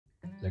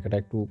লেখাটা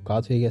একটু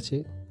কাজ হয়ে গেছে,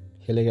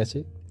 হেলে গেছে।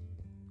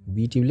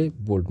 বি টিপলে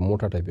বোল্ড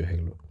মোটা টাইপের হয়ে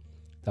গেলো।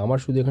 তা আমার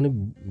শুধু এখানে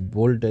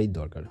বোল্ডটাই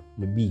দরকার,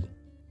 বি।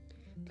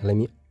 তাহলে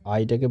আমি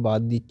আইটাকে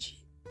বাদ দিচ্ছি,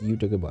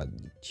 ইউটাকে বাদ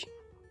দিচ্ছি,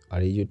 আর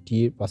এই যে টি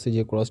এর পাশে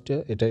যে ক্রসটা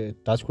এটা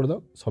টাচ করে দাও,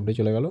 সবটাই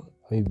চলে গেল।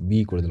 আমি বি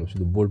করে দিলাম,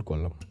 শুধু বোল্ড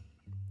করলাম,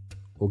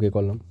 ওকে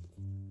করলাম।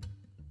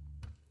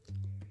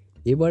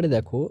 এবারে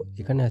দেখো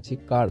এখানে আছে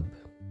কার্ভ।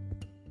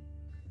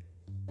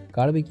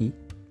 কার্ভে কি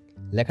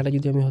লেখাটা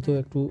যদি আমি হয়তো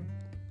একটু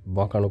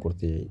বাঁকানো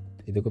করতে যাই,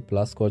 এই দেখো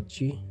প্লাস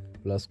করছি,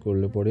 প্লাস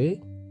করলে পরে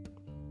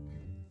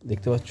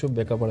দেখতে পাচ্ছ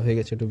বেঁকা পড়া হয়ে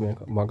গেছে, একটু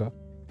বাঁকা।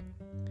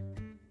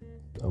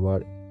 আবার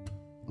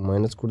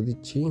মাইনাস করে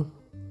দিচ্ছি,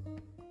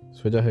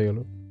 সোজা হয়ে গেল।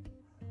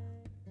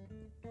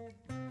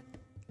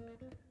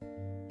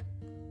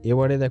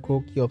 এবারে দেখো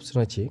কি অপশান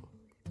আছে,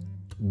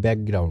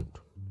 ব্যাকগ্রাউন্ড।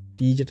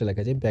 টি যেটা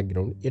লেখা আছে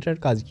ব্যাকগ্রাউন্ড, এটার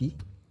কাজ কি,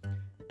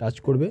 টাচ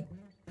করবে,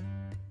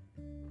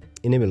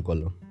 এনেবেল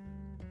করলাম,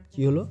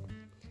 কি হলো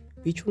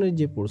পিছনের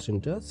যে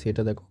পোর্শনটা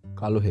সেটা দেখো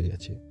কালো হয়ে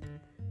গেছে।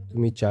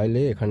 তুমি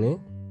চাইলে এখানে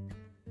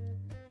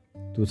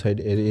দু সাইড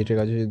এটার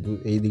কাছে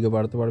এই দিকে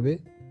বাড়াতে পারবে,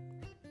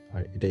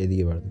 আর এটা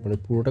এদিকে বাড়াতে, মানে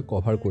পুরোটা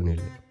কভার করে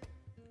নিলে।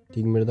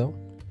 ঠিক মেরে দাও,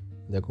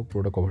 দেখো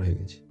পুরোটা কভার হয়ে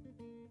গেছে।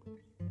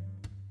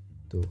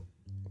 তো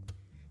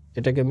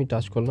এটাকে আমি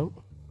টাচ করলাম,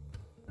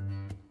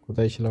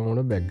 কোথায় ছিলাম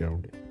আমরা,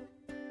 ব্যাকগ্রাউন্ডে।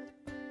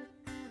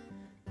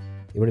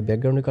 এবারে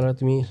ব্যাকগ্রাউন্ডের কালার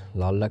তুমি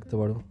লাল রাখতে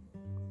পারো,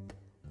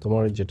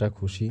 তোমার যেটা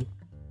খুশি।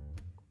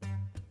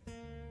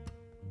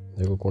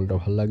 দেখো কোনটা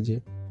ভালো লাগছে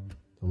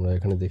তোমরা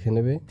এখানে দেখে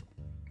নেবে,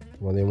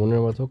 তোমাদের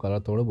মনের মতো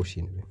কালার তোমরা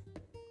বসিয়ে নেবে।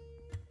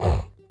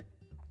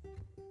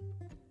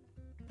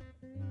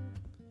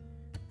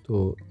 তো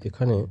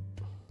এখানে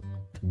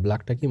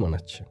ব্ল্যাকটা কি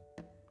মানাচ্ছে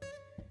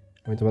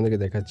আমি তোমাদেরকে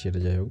দেখাচ্ছি, এটা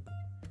যাই হোক,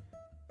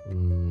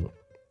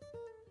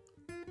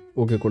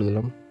 ওকে করে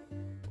দিলাম।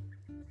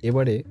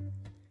 এবারে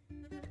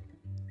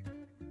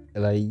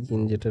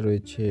লাইন যেটা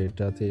রয়েছে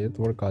এটাতে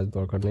তোমার কাজ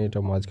দরকার নেই, এটা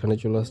মাঝখানে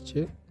চলে আসছে,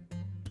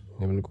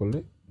 এনেবল করলে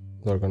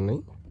দরকার নেই,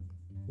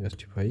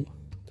 জাস্টিফাই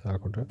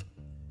থাক ওটা।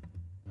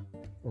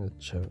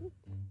 আচ্ছা,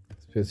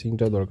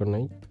 স্পেসিংটাও দরকার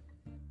নাই,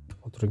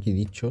 কতটা কী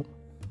দিচ্ছ,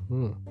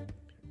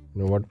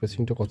 ওয়ার্ড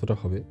স্পেসিংটা কতটা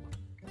হবে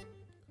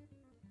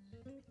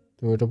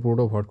তুমি এটা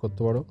পুরোটা ভর্ট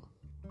করতে পারো।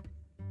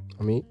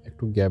 আমি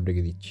একটু গ্যাপ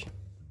রেখে দিচ্ছি,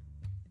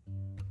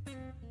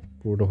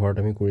 পুরোটা ভর্ট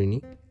আমি করিনি।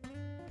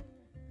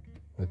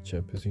 আচ্ছা,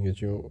 স্পেসিং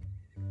হচ্ছে।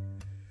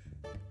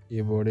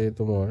 এবারে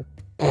তোমার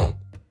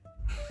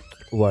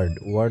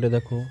ওয়ার্ডে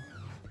দেখো,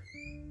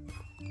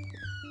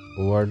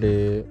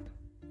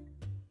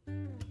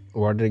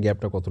 ওয়ার্ডের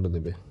গ্যাপটা কতটা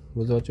দেবে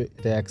বুঝতে পারছো,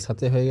 এটা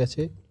একসাথে হয়ে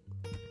গেছে।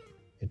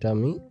 এটা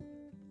আমি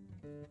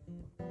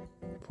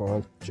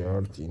 5 4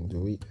 3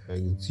 2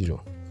 1 0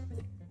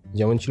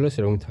 যেমন ছিল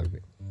সেরকম থাকবে,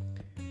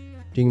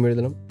 টিক মেরে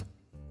দিলাম।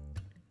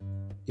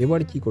 এবার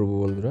কি করব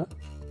বন্ধুরা,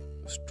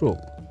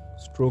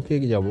 স্ট্রোকে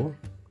যাব,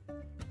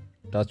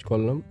 টাচ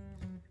করলাম,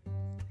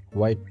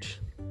 হোয়াইট,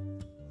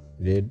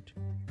 রেড।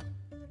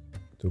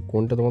 তো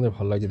কোনটা তোমাদের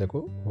ভালো লাগছে দেখো,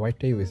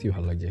 হোয়াইটটাই বেশি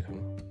ভালো লাগছে,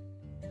 এখানে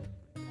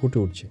ফুটে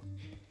উঠছে।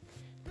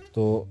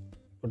 তো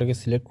ওটাকে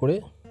সিলেক্ট করে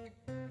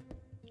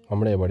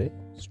আমরা এবারে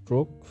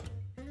স্ট্রোক,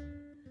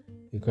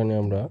 এখানে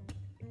আমরা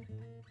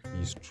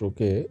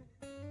স্ট্রোকে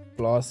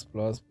plus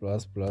plus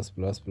plus plus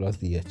plus plus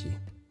দিয়ে যাচ্ছি,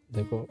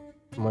 দেখো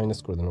মাইনাস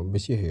করে দিলাম,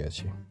 বেশি হয়ে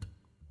গেছে।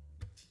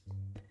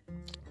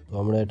 তো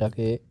আমরা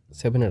এটাকে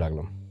 7-এ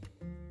রাখলাম,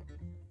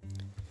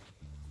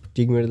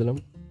 টিক মেরে দিলাম।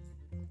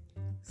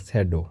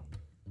 শ্যাডো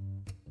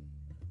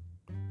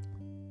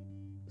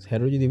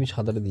যদি আমি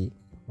সাদাটা দিই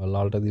বা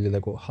লালটা দিলে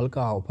দেখো হালকা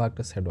আফা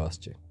একটা শ্যাডো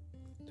আসছে।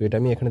 তো এটা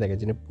আমি এখানে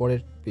দেখাচ্ছি না,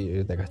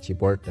 দেখাচ্ছি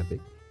পরেরটাতে।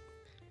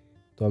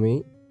 তো আমি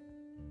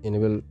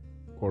এনেবেল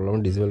করলাম,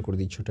 ডিসেবল করে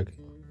দিচ্ছি ওটাকে,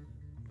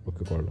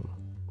 ওকে করলাম।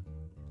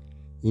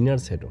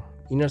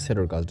 ইনার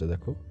শ্যাডোর কাজটা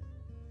দেখো,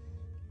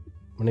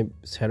 মানে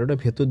শ্যাডোটা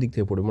ভেতর দিক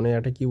থেকে পড়ে, মানে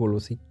একটা কী বলবো,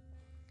 সেই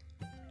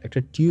একটা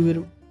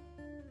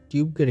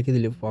টিউবকে রেখে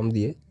দিলে পাম্প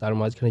দিয়ে, তার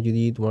মাঝখানে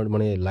যদি তোমার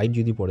মানে লাইট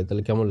যদি পড়ে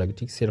তাহলে কেমন লাগে,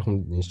 ঠিক সেরকম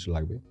জিনিসটা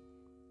লাগবে।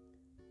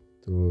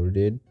 তো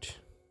রেড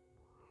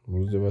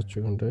বুঝতে পারছো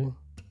এখানটায়,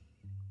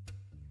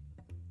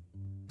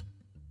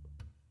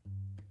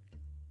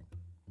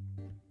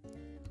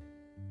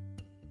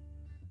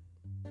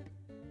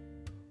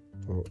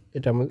 তো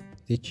এটা আমি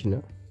দিচ্ছি না।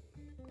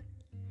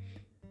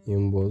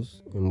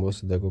 এমবোস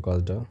দেখো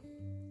কাজটা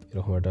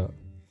এরকম একটা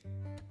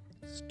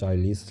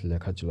স্টাইলিশ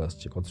লেখা চলে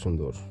আসছে, কত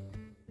সুন্দর।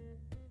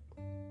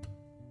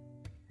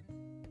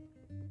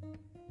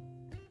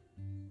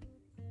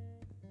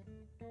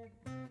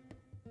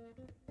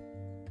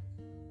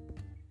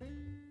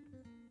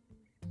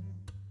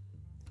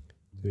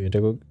 তো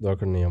এটাকেও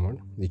দরকার নেই আমার,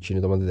 দিচ্ছি না,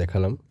 তোমাদের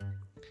দেখালাম।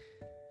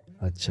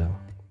 আচ্ছা,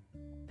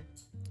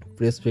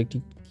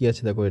 প্রেসপেক্টিভ কী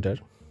আছে দেখো, এটার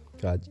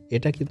কাজ,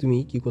 এটাকে তুমি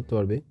কি করতে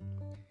পারবে,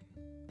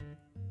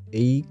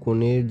 এই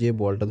কোণের যে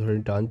বলটা ধরে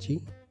টানছি,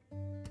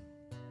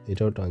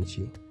 এটাও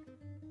টানছি,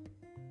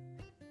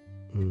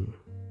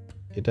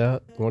 এটা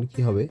তোমার কি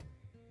হবে,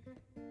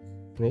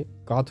 মানে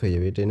কাত হয়ে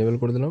যাবে। এটা এনেবেল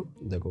করে দিলাম,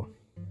 দেখো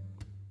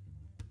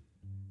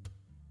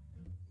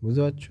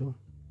বুঝতে পারছো।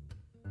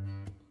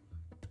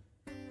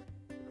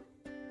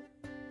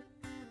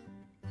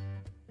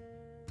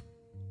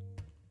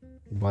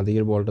 বাঁ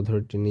দিকের বলটা ধরে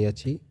টেনে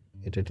যাচ্ছি,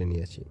 এটা টেনে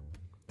যাচ্ছি।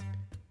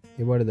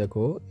 এবারে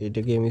দেখো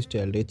এটাকে আমি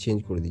স্টাইলটাকে চেঞ্জ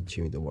করে দিচ্ছি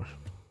আমি তোমার।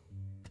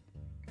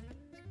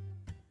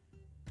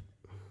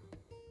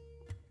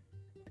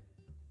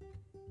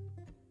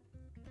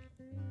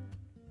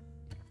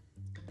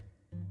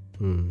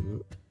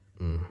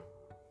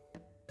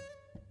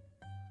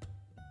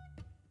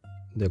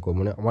 দেখো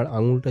মানে আমার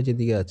আঙুলটা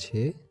যেদিকে আছে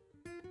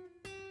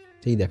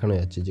সেই দেখানো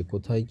যাচ্ছে যে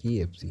কোথায় কি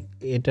এফসি,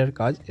 এটার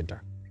কাজ এটা।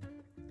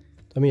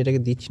 তো আমি এটাকে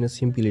দিচ্ছি না,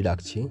 সিম্পলি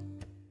রাখছি।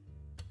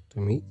 তো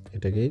আমি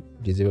এটাকে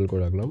ডিসেবল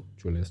করে রাখলাম,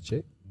 চলে আসছে,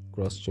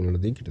 ক্রস চিহ্নটা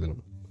দিয়ে কেটে দিলাম।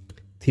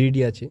 3D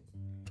আছে,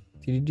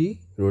 3D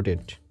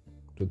রোটেট।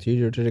 তো 3D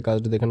রোটেটের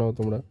কাজটা দেখে নাও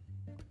তোমরা,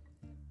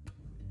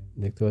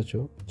 দেখতে পাচ্ছ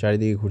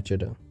চারিদিকে ঘুরছে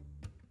এটা।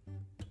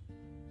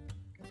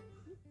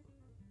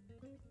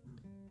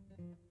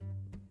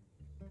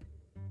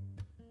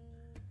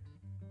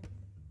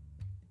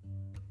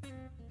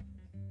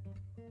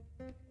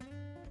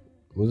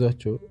 বুঝতে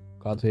পারছো,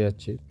 কাজ হয়ে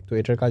যাচ্ছে। তো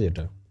এটার কাজ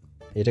এটা,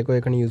 এটাকেও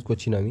এখানে ইউজ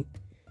করছি না, আমি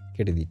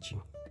কেটে দিচ্ছি।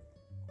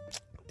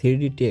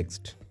 3D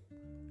টেক্সট,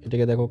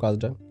 এটাকে দেখো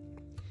কাজটা,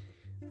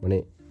 মানে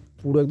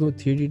পুরো একদম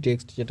 3D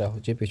টেক্সট যেটা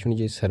হচ্ছে পেছনে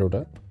যে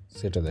শ্যাডোটা,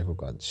 সেটা দেখো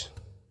কাজ।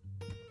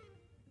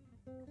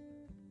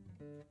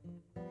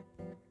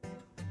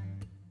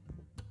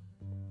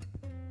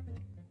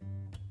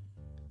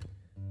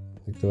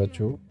 দেখতে পাচ্ছ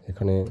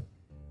এখানে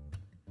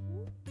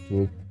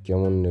তুমি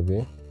কেমন নেবে,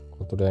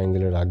 কতটা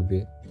অ্যাঙ্গেলে রাখবে,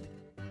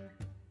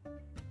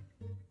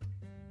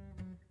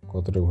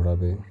 কতটা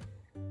ঘোরাবে,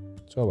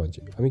 সব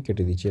আছে। আমি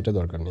কেটে দিচ্ছি, এটা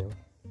দরকার নেই।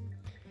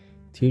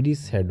 3D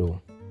শ্যাডো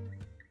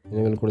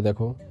এনেবেল করে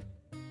দেখো,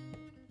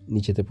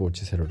 নিচেতে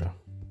পড়ছে শ্যাডোটা।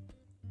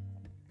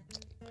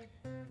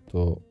 তো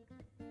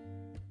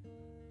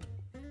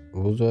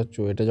বুঝতে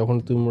পারছো, এটা যখন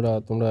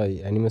তোমরা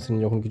অ্যানিমেশন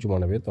যখন কিছু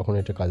বানাবে তখন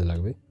এটা কাজে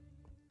লাগবে,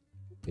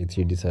 এই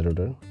 3D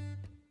শ্যাডোটার।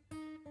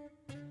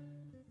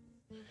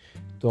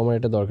 তো আমার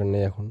এটা দরকার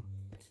নেই এখন।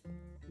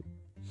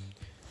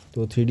 তো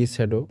 3D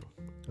শ্যাডো,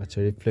 আচ্ছা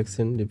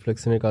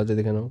রিফ্লেকশনের কাজটা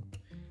দেখে নাও।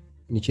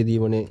 নিচে দিয়ে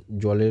মানে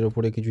জলের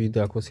ওপরে কিছু যদি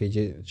দেখো, সেই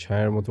যে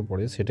ছায়ার মতো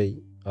পড়ে সেটাই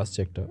আসছে,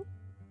 একটা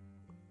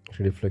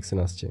রিফ্লেকশন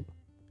আসছে।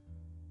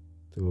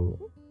 তো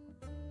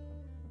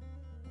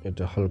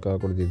এটা হালকা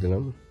করে দিয়ে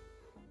দিলাম,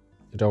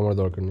 এটা আমার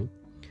দরকার নেই।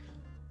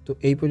 তো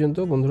এই পর্যন্ত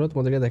বন্ধুরা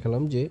তোমাদেরকে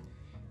দেখালাম যে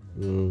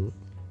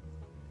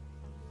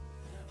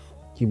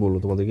কি বলবো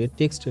তোমাদেরকে,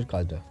 টেক্সটের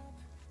কাজটা,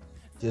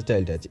 যে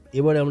স্টাইলটা আছে।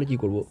 এবারে আমরা কি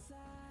করব,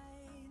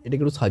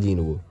 এটাকে একটু সাজিয়ে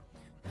নেব।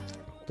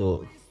 তো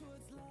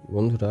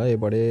বন্ধুরা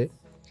এবারে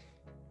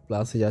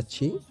প্লাসে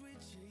যাচ্ছি,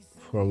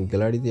 ফ্রম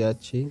গ্যালারিতে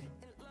যাচ্ছি,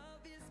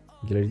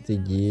 গ্যালারিতে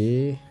গিয়ে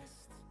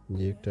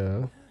যে একটা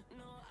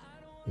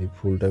এই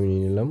ফুলটা আমি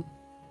নিয়ে নিলাম,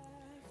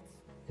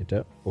 এটা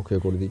ওকে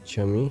করে দিচ্ছি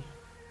আমি।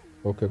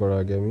 ওকে করার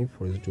আগে আমি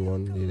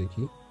 4:1 দিয়ে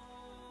দেখি,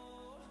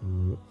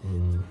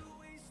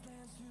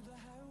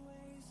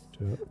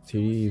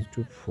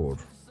 3:4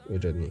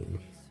 এটা নিয়ে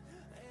নিই।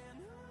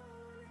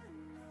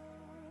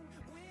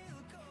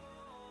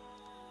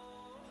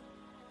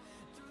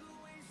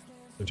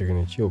 এটাকে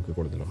নিচ্ছি, ওকে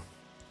করে দিলাম।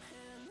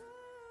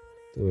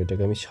 তো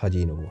এটাকে আমি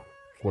সাজিয়ে নেবো,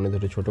 কোণে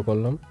ধরে ছোট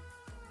করলাম।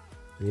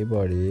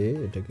 এবারে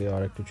এটাকে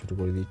আর একটু ছোট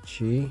করে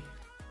দিচ্ছি,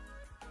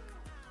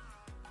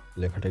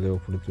 লেখাটাকে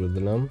উপরে তুলে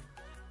দিলাম।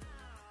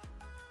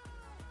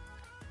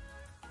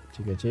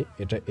 ঠিক আছে,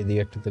 এটা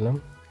এদিকে একটা দিলাম,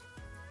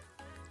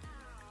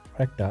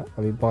 আরেকটা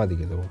আমি বাঁ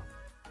দিকে দেবো।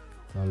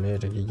 তাহলে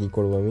এটাকে কী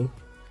করবো, আমি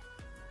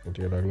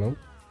এটাকে রাখলাম,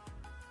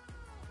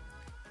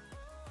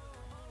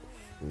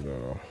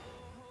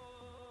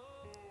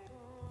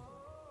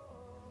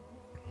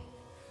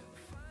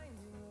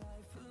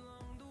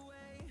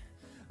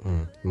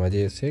 মাঝে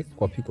এসে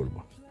কপি করব,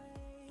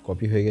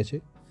 কপি হয়ে গেছে,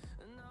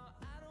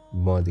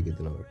 বাঁ দিকে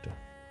দিলাম একটা।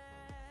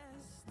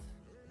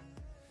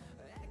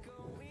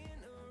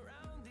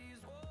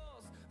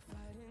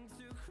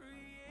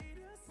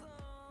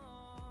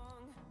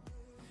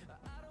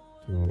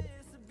 তো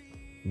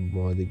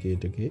বাঁ দিকে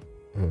এটাকে,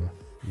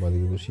 বাঁ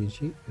দিকে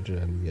বসিয়েছি, এটা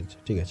রানিয়ে গেছে।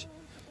 ঠিক আছে,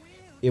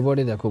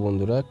 এবারে দেখো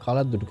বন্ধুরা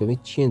কালার দুটোকে আমি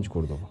চেঞ্জ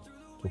করে দেবো।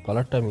 তো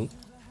কালারটা আমি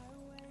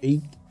এই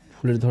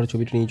ফুলের ধরো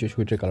ছবিটা নিয়েছি,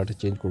 ছবিটার কালারটা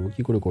চেঞ্জ করবো।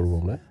 কী করে করবো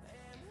আমরা,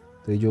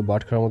 তো এই যে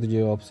বাট খাওয়ার মতো যে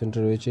অপশানটা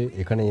রয়েছে,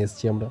 এখানে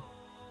এসছি আমরা।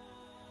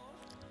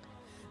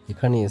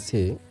 এখানে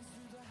এসে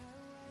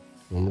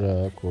আমরা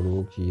করবো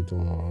কি,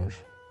 তোমার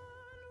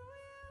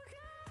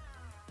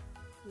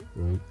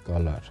ওই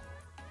কালার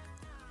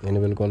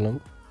এনেবেল করলাম,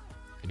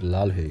 এটা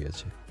লাল হয়ে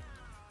গেছে।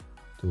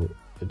 তো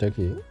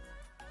এটাকে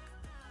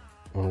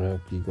আমরা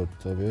কী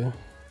করতে হবে,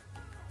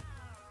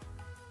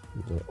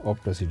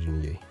 অপটাসিটি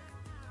নিয়ে যাই,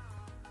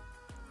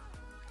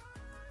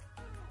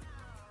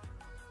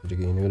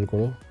 এটাকে এনেবেল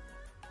করো,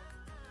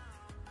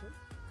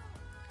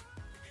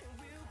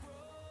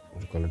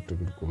 কালারটা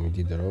একটু কমিয়ে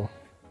দিয়ে দাঁড়াও,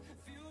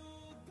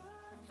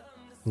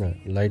 না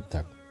লাইট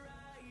থাক।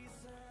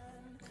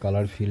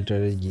 কালার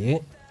ফিল্টারে গিয়ে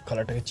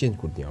কালারটাকে চেঞ্জ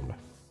করে দিই আমরা।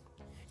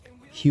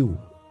 হিউ,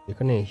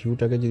 এখানে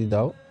হিউটাকে যদি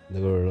দাও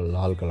দেখো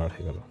লাল কালার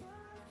হয়ে গেল।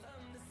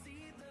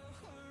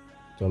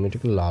 তো আমি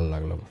এটাকে লাল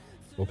লাগলাম,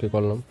 ওকে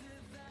করলাম।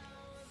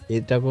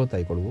 এটাকেও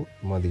তাই করবো,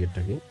 বাঁ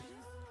দিকেরটাকে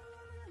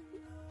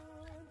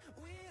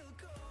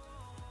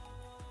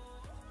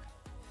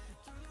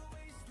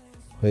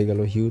হয়ে গেল।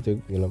 হিউতে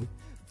গেলাম,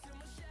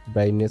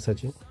 ব্রাইটনেস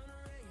আছে,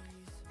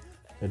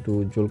 একটু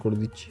উজ্জ্বল করে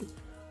দিচ্ছি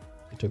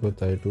এটাকে,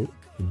 তাই একটু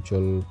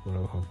উজ্জ্বল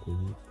করা ভাব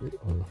করবো একটু।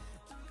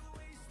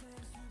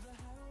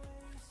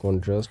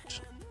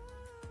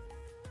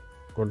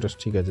 কন্ট্রাস্ট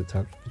ঠিক আছে,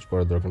 থাক, কিছু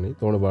করার দরকার নেই,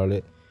 তোমরা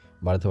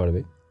বাড়াতে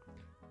পারবে।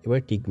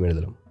 এবারে টিক মেরে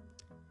দিলাম,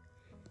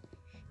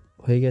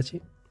 হয়ে গেছে।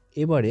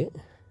 এবারে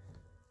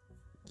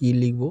কি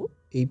লিখবো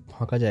এই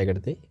ফাঁকা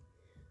জায়গাটাতে?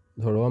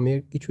 ধরো আমি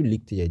কিছু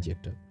লিখতে চাইছি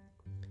একটা,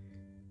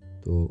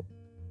 তো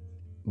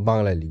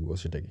বাংলায় লিখবো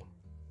সেটাকে।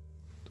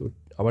 তো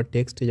আবার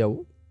টেক্সটে যাব,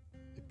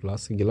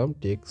 প্লাসে গেলাম,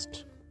 টেক্সট,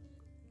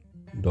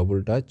 ডবল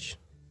টাচ।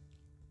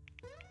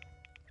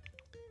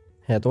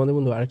 হ্যাঁ, তোমাদের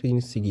বন্ধু আরেকটা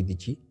জিনিস শিখিয়ে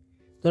দিচ্ছি।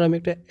 ধরো আমি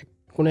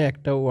কোনো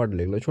একটা ওয়ার্ড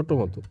লিখলাম ছোটো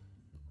মতো,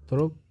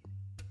 ধরো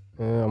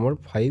আমার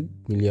 5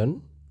 মিলিয়ন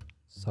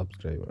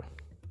সাবস্ক্রাইবার,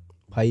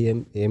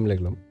 5M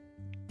লিখলাম,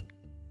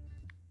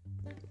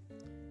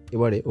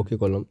 এবারে ওকে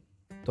করলাম।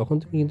 তখন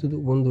তুমি কিন্তু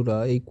বন্ধুরা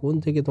এই কোণ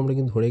থেকে তোমরা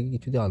কিন্তু ধরে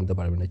কিছুতে আনতে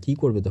পারবে না। কী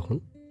করবে তখন?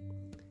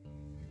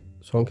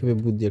 সংক্ষেপে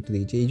বুদ্ধি একটা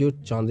দিয়েছি, এই যে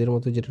চাঁদের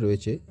মতো যেটা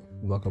রয়েছে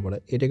বাঁকা পাড়া,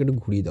 এটাকে একটু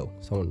ঘুরিয়ে দাও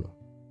সামান্য,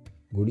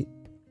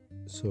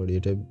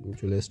 এটা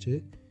চলে এসছে,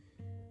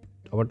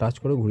 আবার টাচ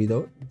করো, ঘুরিয়ে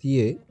দাও,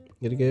 দিয়ে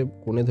এটাকে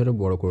কোণে ধরে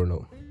বড় করে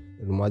নাও,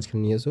 একটু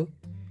মাঝখানে নিয়ে এসো,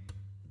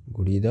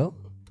 ঘুরিয়ে দাও,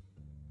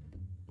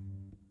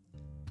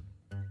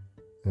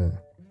 হ্যাঁ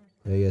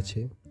হয়ে গেছে,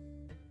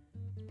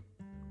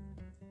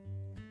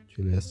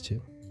 চলে আসছে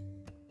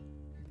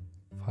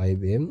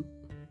 5M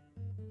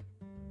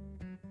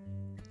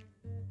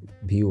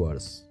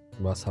ভিউয়ার্স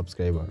বা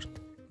সাবস্ক্রাইবার,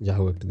 যা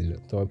হোক একটা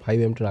দিলাম। তো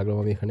 5Mটা রাখলাম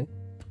আমি এখানে।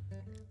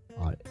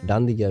 আর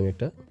ডান দিকে আমি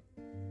একটা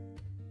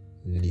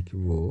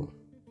লিখব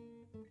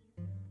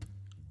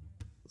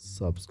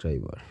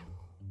সাবস্ক্রাইবার,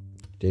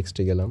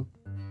 টেক্সটে গেলাম,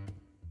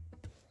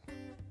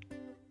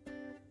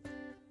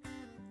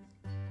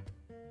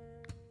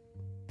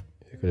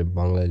 এখানে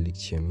বাংলায়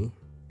লিখছি আমি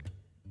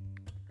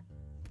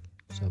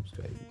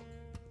সাবস্ক্রাইব।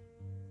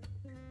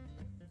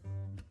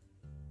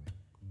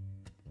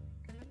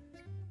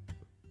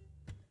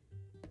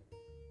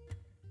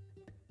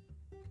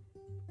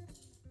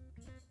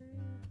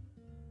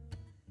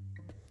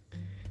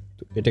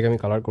 তো এটাকে আমি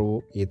কালার করব,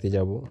 এতে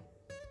যাব,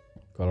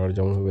 কালার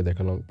যেমনভাবে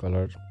দেখালাম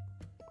কালার,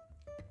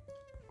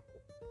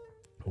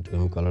 এটাকে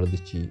আমি কালার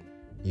দিচ্ছি,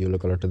 ইয়েলো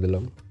কালারটা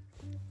দিলাম,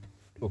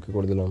 ওকে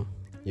করে দিলাম।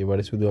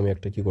 এবারে শুধু আমি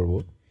একটা কী করব,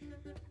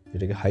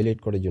 এটাকে হাইলাইট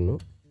করার জন্য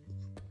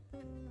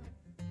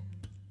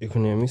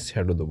এখানে আমি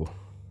শ্যাডো দেবো,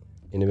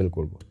 এনেবেল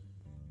করব,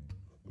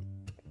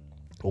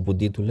 ওপর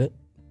দিয়ে তুলে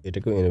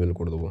এটাকেও এনেবেল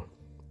করে দেবো,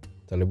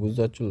 তাহলে বুঝতে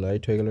পারছো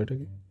লাইট হয়ে গেল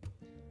এটাকে।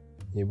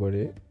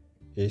 এবারে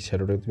এই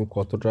শ্যাডোটাকে তুমি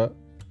কতটা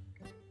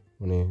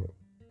মানে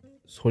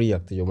সরিয়ে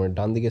আঁকতে চাও, মানে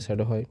ডান দিকে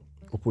শ্যাডো হয়,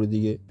 উপরের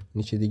দিকে,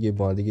 নিচের দিকে,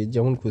 বাঁ দিকে,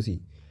 যেমন খুশি।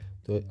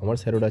 তো আমার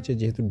শ্যাডোটা আছে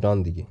যেহেতু ডান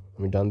দিকে,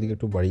 আমি ডান দিকে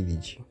একটু বাড়িয়ে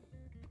দিয়েছি,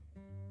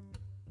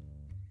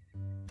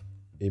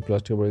 এই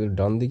প্লাসটাকে বাড়িয়ে দিলে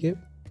ডান দিকে,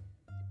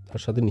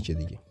 তার সাথে নিচের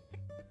দিকে।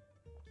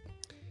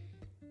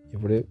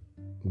 এরপরে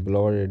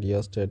ব্লাওয়ার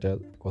রেডিয়াসটা এটা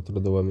কতটা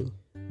দেবো আমি,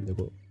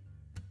 দেখো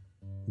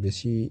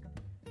বেশি,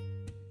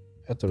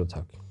 এতটা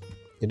থাক,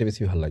 এটা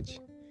বেশি ভালো লাগছে।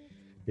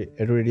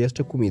 একটু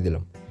রেডিয়াসটা কমিয়ে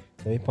দিলাম,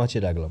 আমি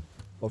 5-এ রাখলাম।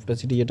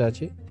 অপটাসিটি যেটা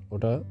আছে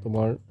ওটা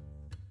তোমার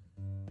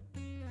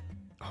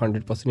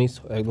 100%ই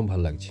একদম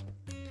ভালো লাগছে।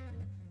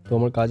 তো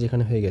আমার কাজ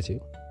এখানে হয়ে গেছে।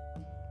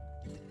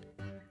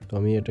 তো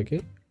আমি এটাকে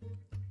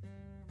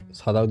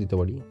সাদাও দিতে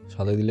পারি,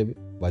 সাদা দিলে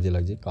বাজে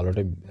লাগছে,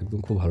 কালোটা একদম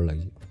খুব ভালো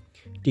লাগছে।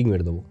 টিক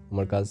মেরে দেবো,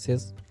 আমার কাজ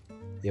শেষ।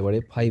 এবারে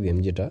 5M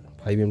যেটা,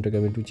 5Mটাকে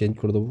আমি একটু চেঞ্জ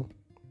করে দেবো,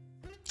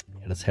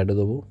 এটা শ্যাডো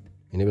দেবো,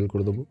 এনেবেল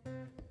করে দেবো।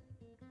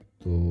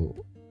 তো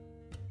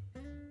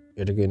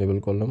এটাকে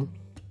এনেবেল করলাম,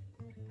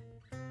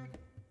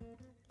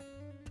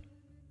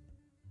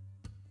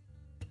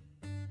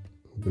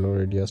 ব্লো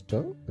রেডিয়াসটা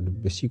একটু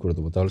বেশি করে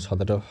দেবো, তাহলে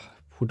সাদাটা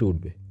ফুটে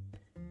উঠবে।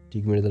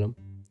 টিক মেরে দিলাম।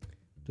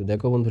 তো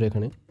দেখো বন্ধুরা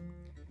এখানে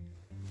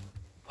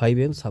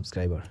 5M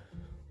সাবস্ক্রাইবার,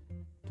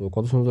 তো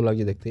কত সুন্দর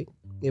লাগছে দেখতে।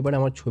 এবারে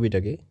আমার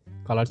ছবিটাকে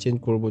কালার চেঞ্জ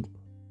করব,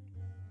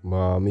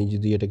 বা আমি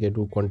যদি এটাকে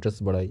একটু কন্ট্রাস্ট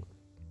বাড়াই,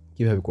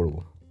 কীভাবে করব?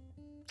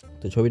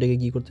 তো ছবিটাকে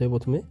কী করতে হবে,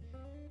 প্রথমে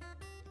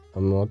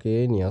আমাকে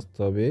নিয়ে আসতে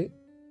হবে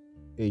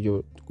এই যে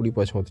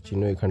 20 মতো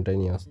চিহ্ন, এখানটায়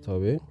নিয়ে আসতে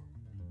হবে।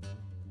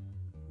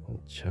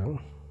 আচ্ছা,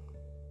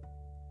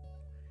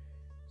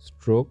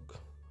 স্ট্রোক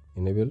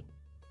এনেবেল,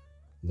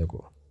 দেখো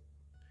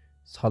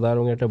সাদা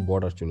রঙের একটা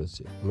বর্ডার চলে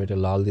এসেছে, আমি এটা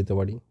লাল দিতে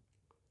পারি,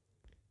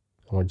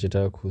 আমার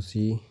যেটা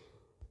খুশি,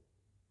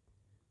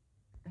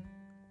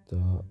 তা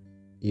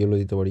ইয়েলো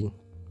দিতে পারি।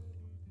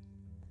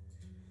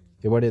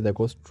 এবারে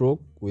দেখো স্ট্রোক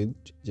উইথ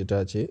যেটা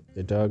আছে,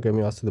 এটাকে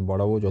আমি আস্তে আস্তে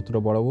বাড়াবো, যতটা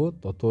বাড়াবো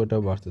তত এটা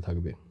বাড়তে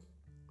থাকবে।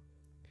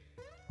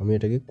 আমি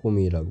এটাকে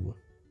কমিয়ে রাখবো,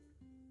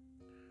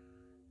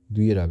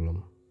 2-এ রাখলাম।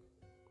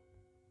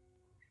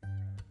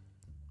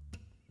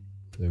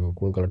 দেখো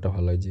কোন কালারটা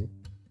ভালো লাগছে।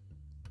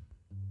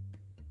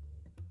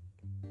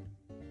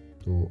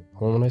 তো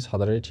আমার মনে হয়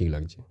সাদাটাই ঠিক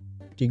লাগছে,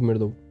 টিক মেরে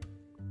দেবো।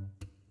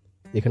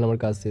 এখানে আমার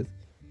কাজ শেষ।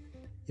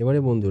 এবারে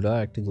বন্ধুরা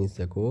একটা জিনিস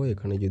দেখো,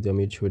 এখানে যদি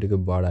আমি ছবিটাকে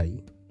বাড়াই,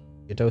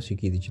 এটাও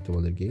শিখিয়ে দিচ্ছি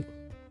তোমাদেরকে।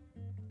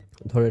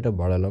 ধরো এটা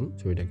বাড়ালাম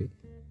ছবিটাকে,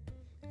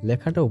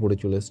 লেখাটা ওপরে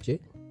চলে এসছে,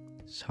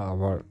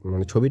 আবার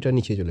মানে ছবিটা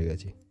নিচে চলে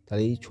গেছে।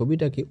 তাহলে এই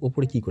ছবিটাকে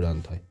ওপরে কী করে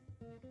আনতে হয়,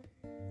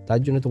 তার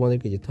জন্য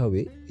তোমাদেরকে যেতে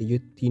হবে এই যে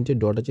 3টে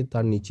ডট আছে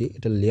তার নিচে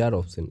এটা লেয়ার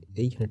অপশান,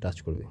 এইখানে টাচ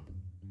করবে।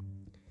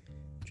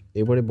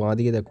 এবারে বাঁ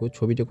দিকে দেখো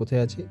ছবিটা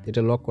কোথায় আছে,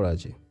 এটা লক করা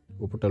আছে,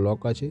 ওপরটা লক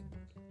আছে।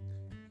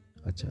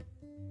 আচ্ছা,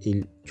 এই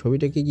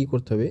ছবিটাকে কী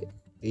করতে হবে,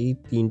 এই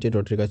 3টে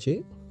ডটের কাছে,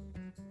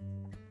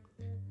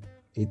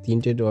 এই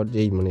 3টে ডট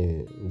যেই মানে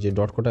যে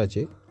ডট কটা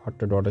আছে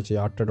 8টা ডট আছে,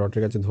 8টা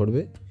ডটের কাছে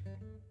ধরবে,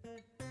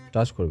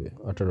 টাচ করবে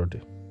 8টা ডটে।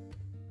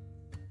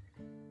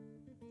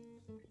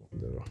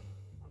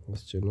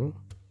 আসছে না,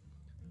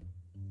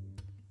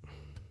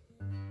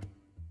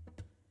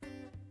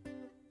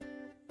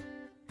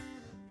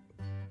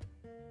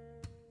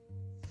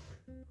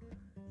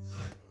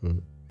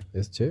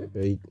 এসছে,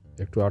 এই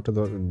একটু 8টা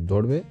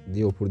ধরবে,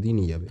 দিয়ে ওপর দিয়ে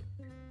নিয়ে যাবে।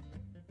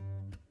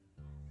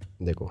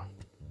 দেখো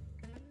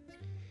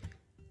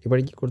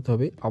এবারে কী করতে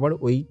হবে, আবার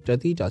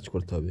ওইটাতেই টাচ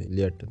করতে হবে,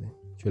 লেয়ারটাতে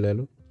চলে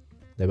এলো।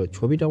 দেখো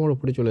ছবিটা আমার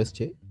উপরে চলে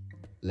এসছে,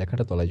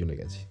 লেখাটা তলায় চলে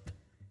গেছে।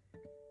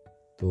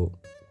 তো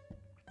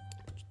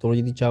তোমরা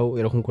যদি চাও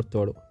এরকম করতে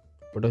পারো।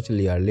 ওটা হচ্ছে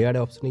লেয়ারে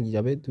অপশানে কি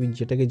যাবে, তুমি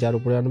যেটাকে যার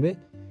উপরে আনবে,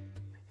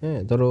 হ্যাঁ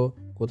ধরো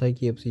কোথায়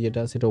KFC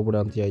যেটা সেটা উপরে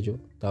আনতে চাইছো,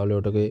 তাহলে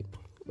ওটাকে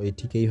ওই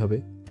ঠিক এইভাবে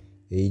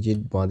এই যে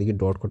বাঁ দিকে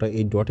ডট কটা,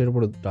 এই ডটের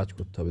উপরে টাচ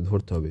করতে হবে,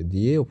 ধরতে হবে,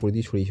 দিয়ে ওপরে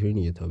দিয়ে সরিয়ে সরিয়ে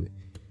নিয়ে যেতে হবে,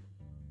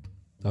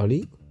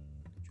 তাহলেই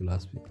চলে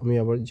আসবে। আমি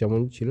আবার যেমন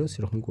ছিল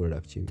সেরকম করে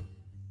রাখছি,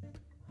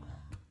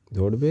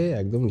 ধরবে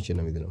একদম নিচে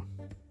নামিয়ে দিলাম,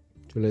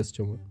 চলে এসছে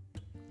আমার।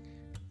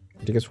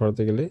 এটাকে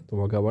সরাতে গেলে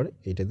তোমাকে আবার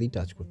এইটা দিয়েই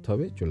টাচ করতে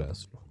হবে, চলে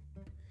আসলো।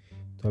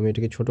 তো আমি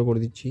এটাকে ছোট করে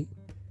দিচ্ছি,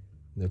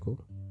 দেখো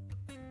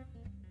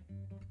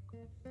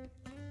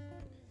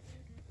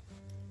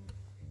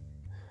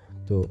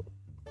তো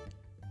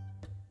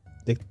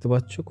দেখতে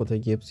পাচ্ছ কোথায়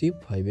KFC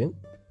 5M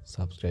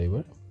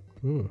সাবস্ক্রাইবার।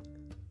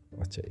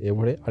 আচ্ছা,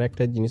 এবারে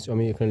আরেকটা জিনিস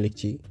আমি এখানে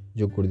লিখছি,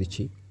 যোগ করে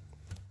দিচ্ছি।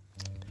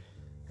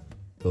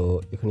 তো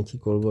এখানে কি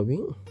করব, আমি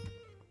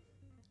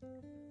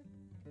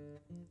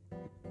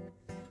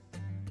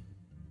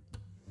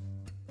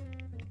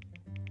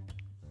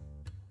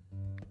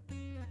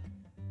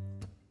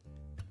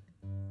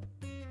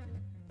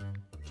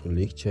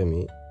লিখছি,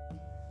 আমি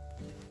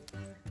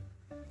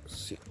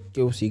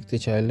কেউ শিখতে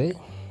চাইলে,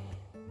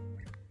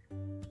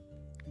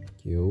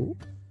 কেউ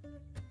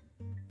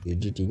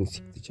এডিটিং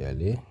শিখতে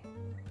চাইলে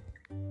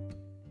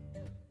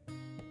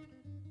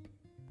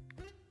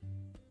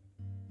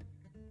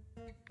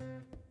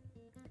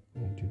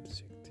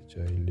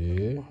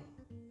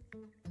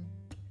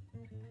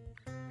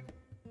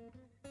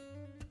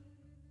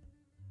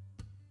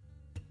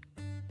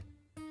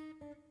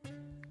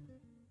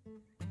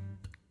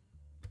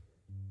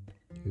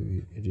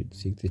এডিট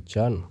শিখতে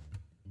চান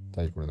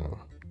তাই করে দেবো।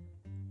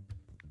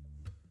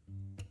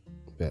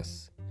 ব্যাস,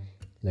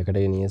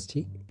 লেখাটাকে নিয়ে এসছি,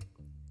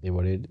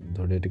 এবারে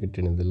ধরে এটাকে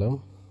টেনে দিলাম।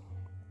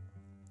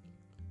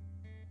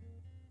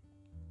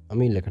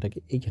 আমি লেখাটাকে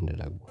এইখানটা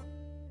রাখবো,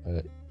 আর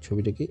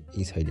ছবিটাকে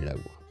এই সাইডে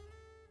রাখবো।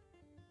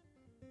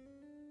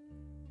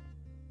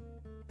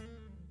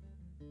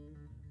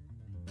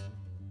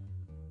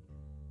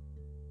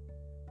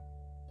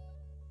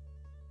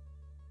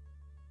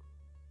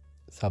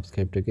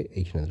 সাবস্ক্রাইবটাকে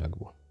এইখানে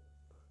রাখবো,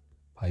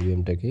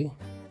 5Mটাকে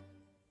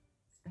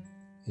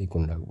এই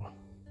কোণ রাখবো।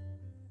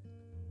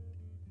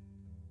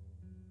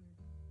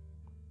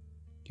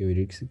 কেউ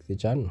এডিট শিখতে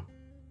চান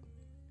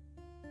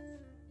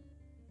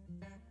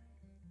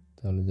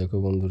তাহলে দেখো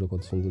বন্ধুরা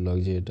কত সুন্দর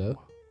লাগছে এটা।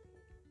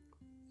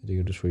 এটাকে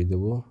একটু সরিয়ে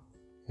দেবো,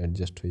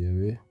 অ্যাডজাস্ট হয়ে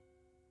যাবে।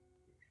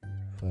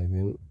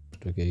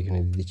 5Mটাকে এইখানে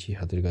দিয়ে দিচ্ছি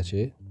হাতের কাছে,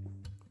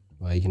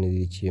 বা এইখানে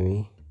দিয়ে দিচ্ছি আমি,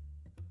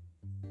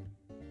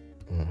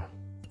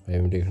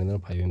 5Mটা এখানে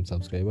দিলাম, 5M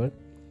সাবস্ক্রাইবার।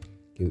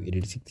 কেউ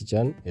এডিট শিখতে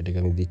চান, এটাকে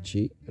আমি দিচ্ছি,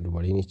 একটু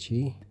বাড়িয়ে নিচ্ছি।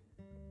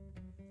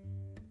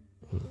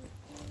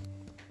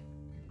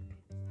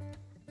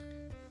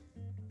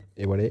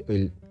 এবারে ওই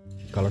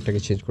কালারটাকে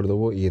চেঞ্জ করে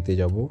দেবো, ইয়েতে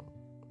যাব,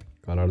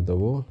 কালার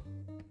দেবো,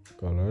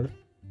 কালার।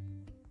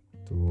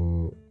 তো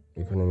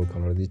এখানে আমি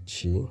কালার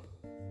দিচ্ছি,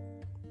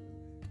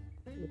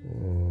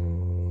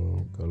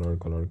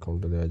 কালার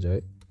কোনটা দেওয়া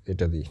যায়,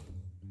 এটা দিই।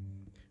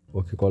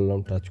 ওকে করলাম,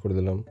 টাচ করে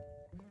দিলাম।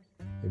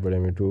 এবারে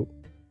আমি একটু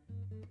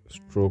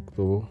স্ট্রোক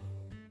দেবো,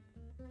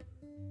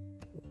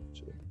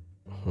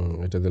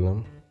 এটা দিলাম,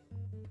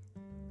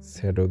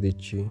 শ্যাডো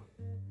দিচ্ছি,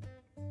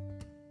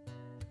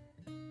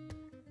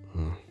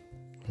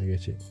 হয়ে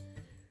গেছে।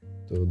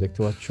 তো দেখতে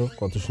পাচ্ছ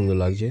কত সুন্দর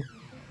লাগছে।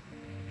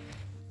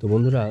 তো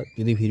বন্ধুরা,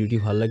 যদি ভিডিওটি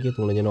ভালো লাগে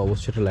তোমরা যেন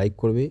অবশ্যই একটা লাইক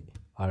করবে,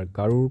 আর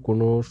কারোর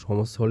কোনো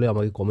সমস্যা হলে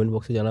আমাকে কমেন্ট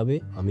বক্সে জানাবে,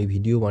 আমি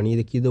ভিডিও বানিয়ে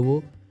দেখিয়ে দেবো।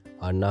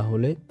 আর না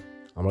হলে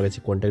আমার কাছে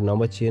কন্ট্যাক্ট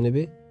নাম্বার চেয়ে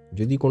নেবে।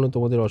 যদি কোনো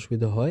তোমাদের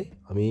অসুবিধা হয়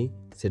আমি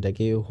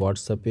সেটাকে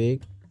হোয়াটসঅ্যাপে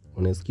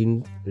মানে স্ক্রিন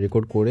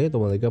রেকর্ড করে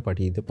তোমাদেরকে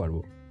পাঠিয়ে দিতে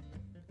পারবো।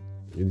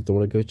 যদি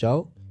তোমরা কেউ চাও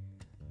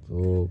তো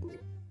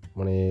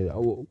মানে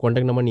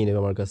কন্ট্যাক্ট নাম্বার নিয়ে নেবে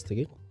আমার কাছ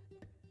থেকে।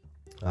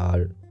 আর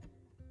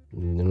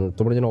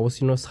তোমরা যেন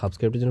অবশ্যই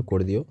সাবস্ক্রাইবটা যেন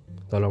করে দিও,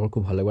 তাহলে আমার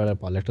খুব ভালো লাগবে। আর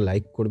পারলে একটা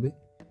লাইক করবে,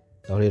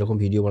 তাহলে এরকম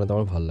ভিডিও বানাতে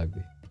আমার ভালো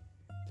লাগবে।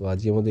 তো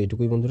আজকের মধ্যে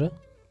এটুকুই বন্ধুরা,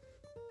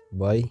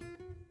 বাই।